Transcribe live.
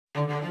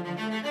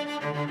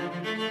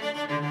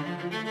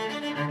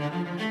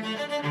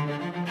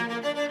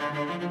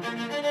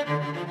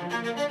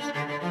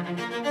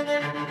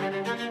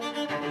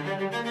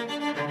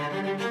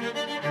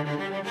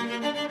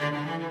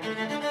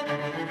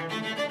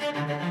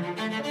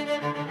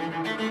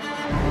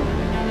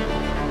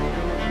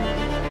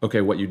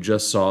Okay, what you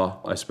just saw,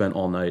 I spent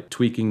all night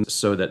tweaking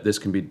so that this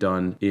can be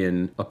done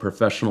in a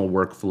professional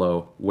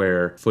workflow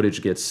where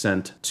footage gets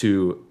sent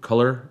to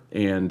color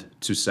and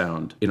to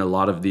sound. In a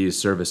lot of these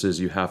services,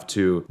 you have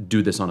to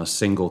do this on a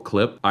single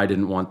clip. I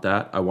didn't want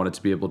that. I wanted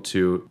to be able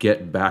to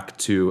get back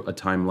to a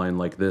timeline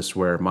like this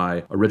where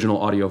my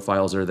original audio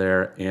files are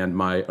there and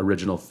my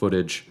original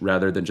footage,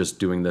 rather than just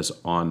doing this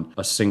on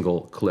a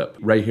single clip.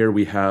 Right here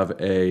we have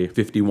a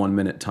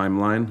 51-minute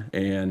timeline,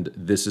 and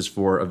this is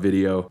for a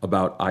video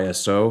about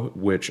ISO,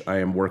 which I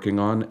am working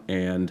on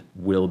and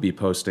will be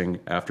posting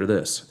after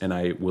this. And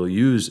I will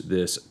use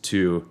this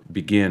to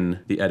begin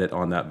the edit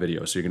on that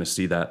video. So you're gonna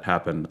see that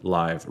happen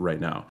live right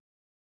now.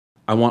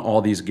 I want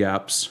all these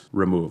gaps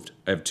removed.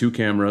 I have 2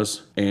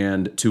 cameras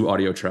and 2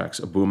 audio tracks,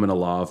 a boom and a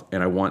lav,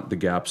 and I want the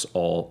gaps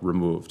all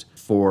removed.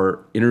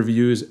 For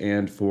interviews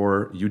and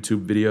for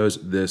YouTube videos,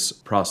 this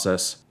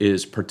process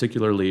is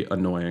particularly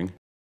annoying.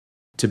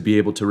 To be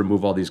able to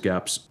remove all these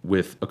gaps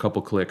with a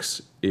couple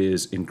clicks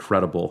is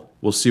incredible.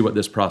 We'll see what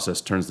this process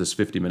turns this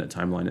 50-minute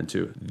timeline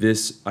into.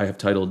 This I have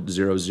titled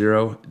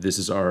 00. This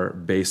is our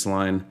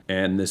baseline,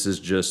 and this is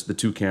just the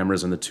 2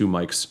 cameras and the 2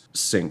 mics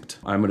synced.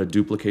 I'm gonna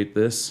duplicate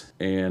this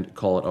and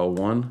call it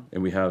 01,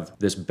 and we have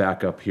this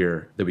backup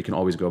here that we can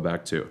always go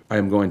back to. I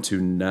am going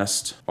to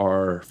nest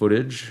our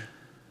footage,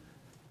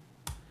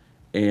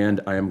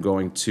 and I am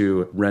going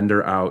to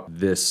render out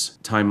this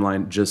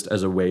timeline just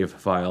as a WAV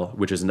file,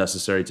 which is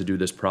necessary to do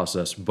this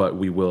process, but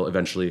we will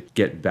eventually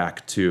get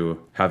back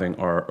to having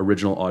our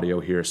original audio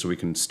here so we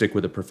can stick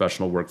with a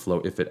professional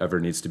workflow if it ever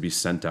needs to be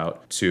sent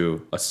out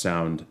to a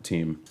sound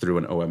team through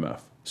an OMF.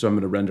 So I'm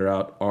gonna render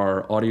out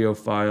our audio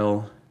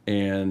file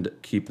and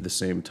keep the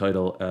same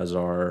title as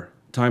our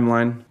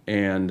timeline,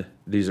 and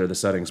these are the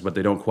settings, but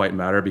they don't quite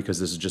matter because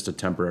this is just a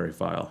temporary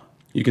file.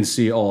 You can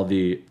see all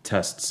the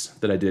tests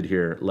that I did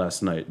here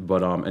last night,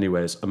 but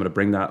anyways, I'm gonna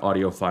bring that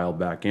audio file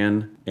back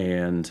in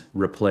and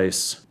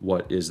replace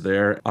what is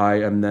there. I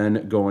am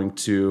then going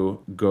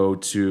to go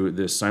to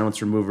this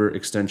silence remover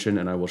extension,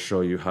 and I will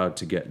show you how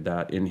to get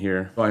that in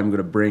here. So I'm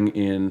gonna bring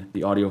in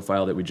the audio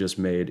file that we just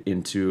made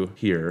into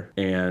here,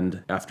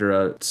 and after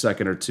a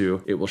second or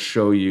two, it will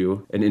show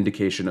you an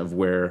indication of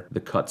where the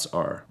cuts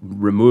are.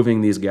 Removing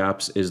these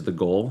gaps is the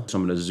goal, so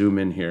I'm gonna zoom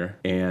in here,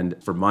 and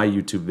for my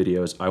YouTube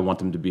videos, I want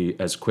them to be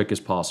as quick as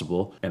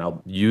possible, and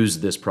I'll use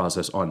this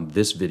process on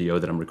this video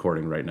that I'm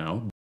recording right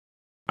now.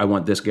 I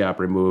want this gap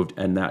removed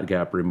and that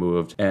gap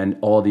removed and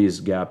all these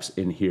gaps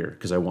in here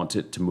because I want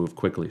it to move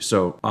quickly.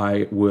 So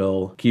I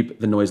will keep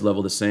the noise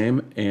level the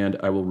same, and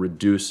I will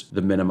reduce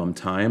the minimum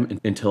time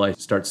until I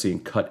start seeing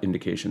cut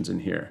indications in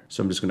here.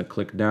 So I'm just gonna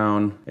click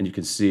down, and you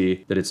can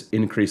see that it's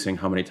increasing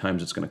how many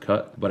times it's gonna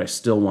cut, but I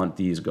still want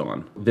these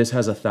gone. This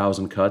has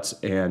 1,000 cuts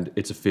and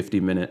it's a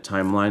 50-minute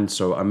timeline,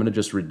 so I'm gonna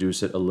just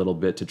reduce it a little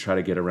bit to try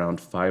to get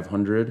around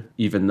 500,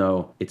 even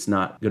though it's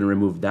not gonna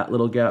remove that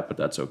little gap, but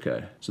that's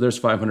okay. So there's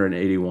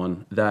 581.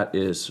 That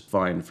is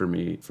fine for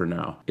me for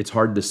now. It's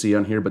hard to see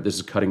on here, but this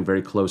is cutting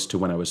very close to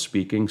when I was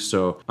speaking,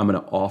 so I'm gonna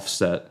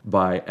offset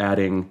by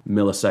adding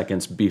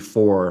milliseconds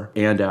before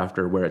and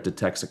after where it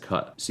detects a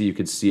cut. So you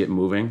can see it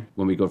moving.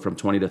 When we go from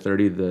 20 to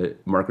 30, the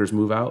markers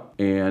move out,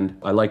 and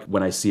I like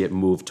when I see it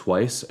move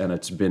twice, and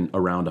it's been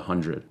around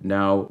 100.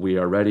 Now we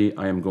are ready.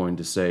 I am going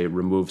to say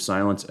remove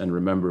silence, and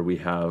remember we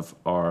have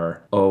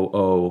our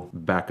 00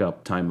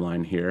 backup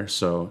timeline here,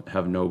 so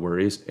have no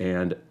worries,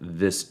 and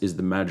this is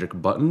the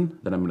magic button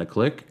that I'm gonna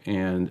click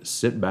and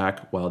sit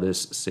back while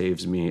this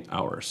saves me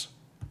hours.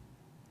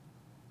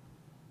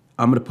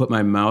 I'm gonna put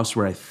my mouse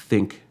where I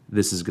think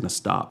this is gonna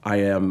stop. I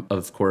am,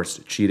 of course,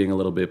 cheating a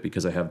little bit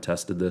because I have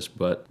tested this,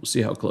 but we'll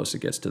see how close it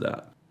gets to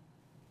that.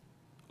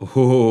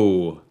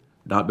 Oh,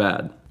 not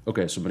bad.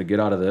 Okay, so I'm gonna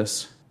get out of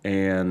this,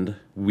 and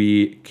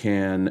we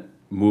can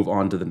move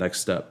on to the next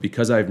step.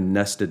 Because I've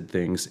nested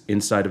things,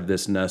 inside of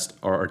this nest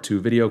are our 2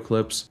 video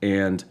clips,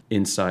 and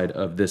inside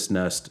of this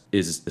nest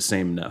is the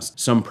same nest.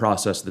 Some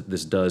process that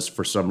this does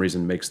for some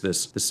reason makes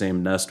this the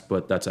same nest,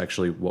 but that's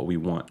actually what we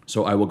want.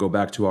 So I will go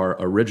back to our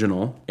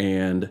original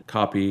and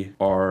copy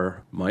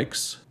our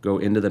mics, go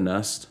into the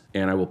nest,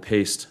 and I will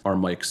paste our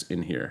mics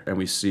in here. And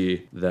we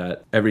see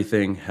that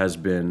everything has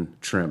been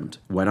trimmed.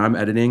 When I'm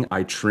editing,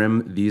 I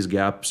trim these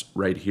gaps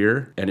right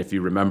here. And if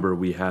you remember,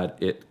 we had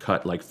it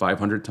cut like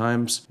 500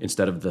 times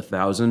instead of the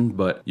 1,000,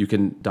 but you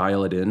can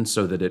dial it in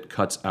so that it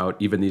cuts out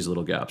even these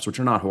little gaps, which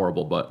are not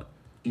horrible, but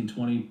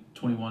 20,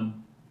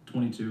 21,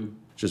 22.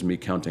 It's just me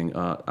counting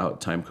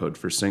out time code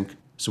for sync.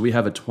 So we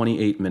have a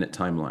 28-minute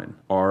timeline.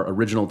 Our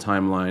original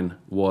timeline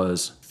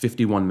was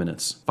 51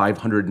 minutes,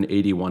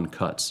 581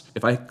 cuts.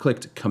 If I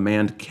clicked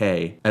Command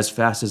K as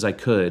fast as I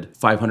could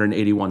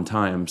 581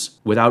 times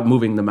without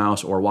moving the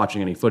mouse or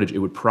watching any footage, it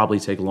would probably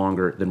take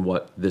longer than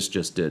what this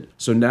just did.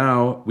 So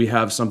now we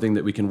have something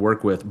that we can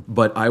work with,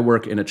 but I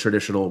work in a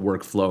traditional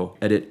workflow: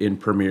 edit in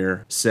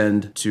Premiere,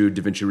 send to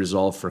DaVinci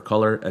Resolve for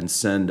color, and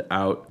send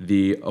out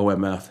the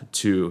OMF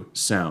to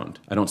sound.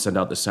 I don't send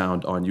out the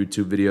sound on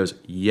YouTube videos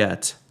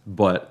yet.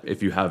 But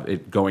if you have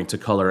it going to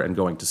color and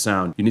going to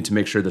sound, you need to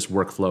make sure this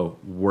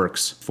workflow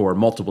works for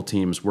multiple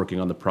teams working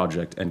on the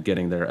project and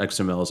getting their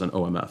XMLs and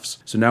OMFs.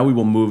 So now we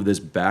will move this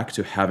back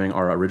to having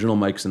our original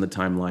mics in the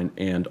timeline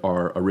and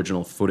our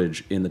original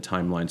footage in the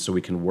timeline so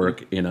we can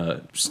work in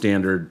a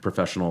standard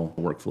professional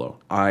workflow.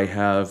 I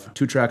have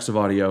 2 tracks of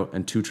audio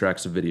and 2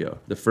 tracks of video.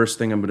 The first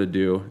thing I'm going to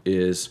do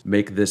is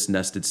make this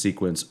nested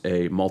sequence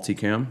a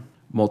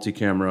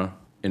multi-camera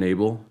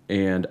enable,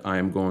 and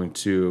I'm going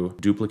to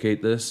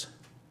duplicate this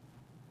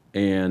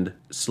and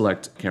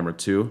select camera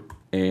 2,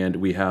 and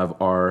we have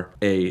our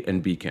A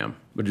and B cam. I'm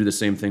going to do the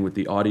same thing with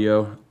the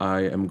audio.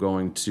 I am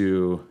going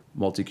to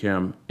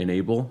multicam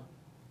enable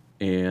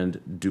and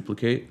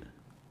duplicate,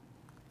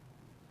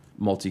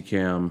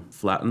 multicam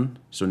flatten.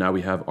 So now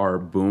we have our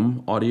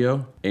boom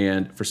audio,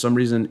 and for some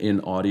reason in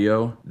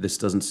audio this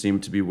doesn't seem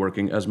to be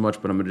working as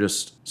much, but I'm gonna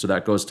so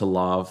that goes to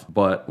lav,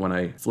 but when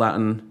I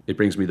flatten it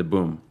brings me the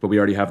boom, but we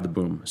already have the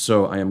boom.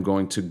 So I am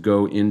going to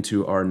go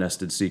into our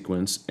nested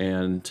sequence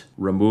and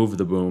remove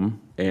the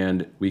boom,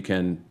 and we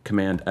can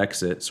command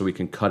exit so we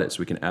can cut it so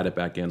we can add it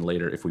back in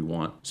later if we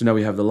want. So now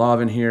we have the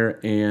lav in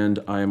here, and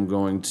I am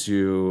going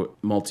to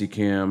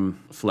multicam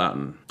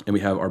flatten, and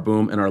we have our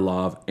boom and our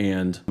lav,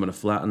 and I'm going to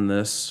flatten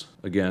this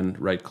again,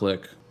 right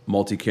click,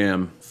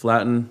 multicam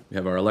flatten. We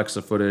have our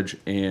Alexa footage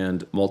and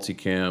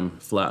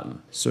multicam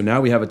flatten. So now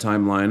we have a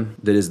timeline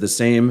that is the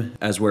same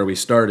as where we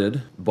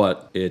started,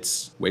 but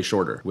it's way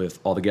shorter with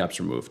all the gaps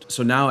removed.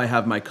 So now I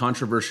have my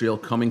controversial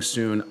coming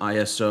soon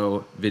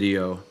ISO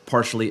video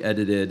partially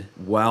edited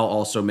while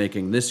also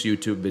making this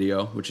YouTube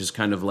video, which is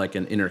kind of like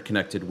an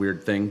interconnected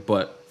weird thing,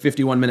 but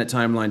 51-minute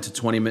timeline to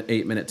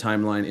 28-minute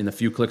timeline in a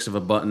few clicks of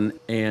a button,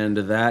 and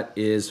that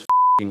is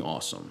f***ing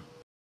awesome.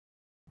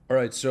 All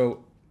right,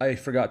 so I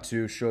forgot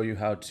to show you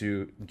how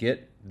to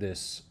get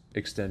this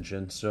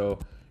extension. So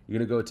you're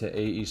gonna go to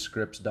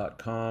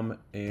aescripts.com,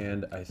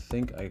 and I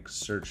think I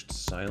searched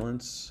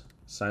silence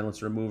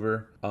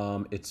remover.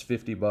 It's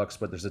 $50,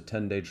 but there's a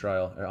 10-day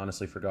trial. I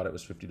honestly forgot it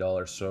was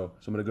 $50. So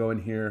I'm gonna go in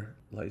here,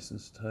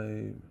 license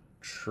type,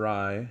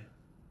 try,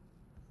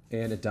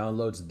 and it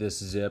downloads this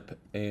zip,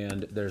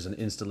 and there's an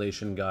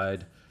installation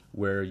guide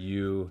where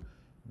you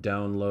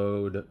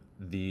download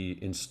the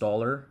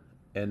installer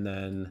and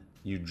then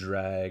you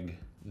drag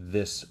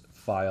this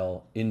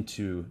file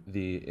into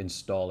the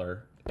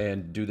installer,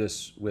 and do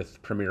this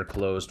with Premiere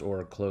closed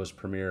or close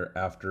Premiere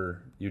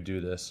after you do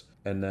this.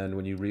 And then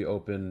when you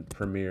reopen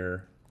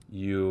Premiere,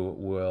 you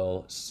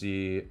will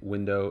see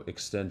window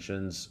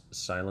extensions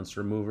silence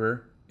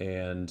remover,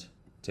 and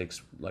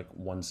takes like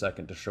 1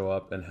 second to show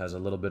up and has a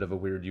little bit of a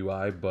weird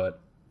UI,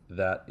 but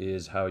that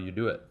is how you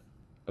do it.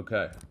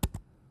 Okay.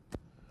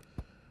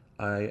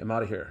 I am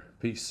out of here.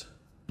 Peace.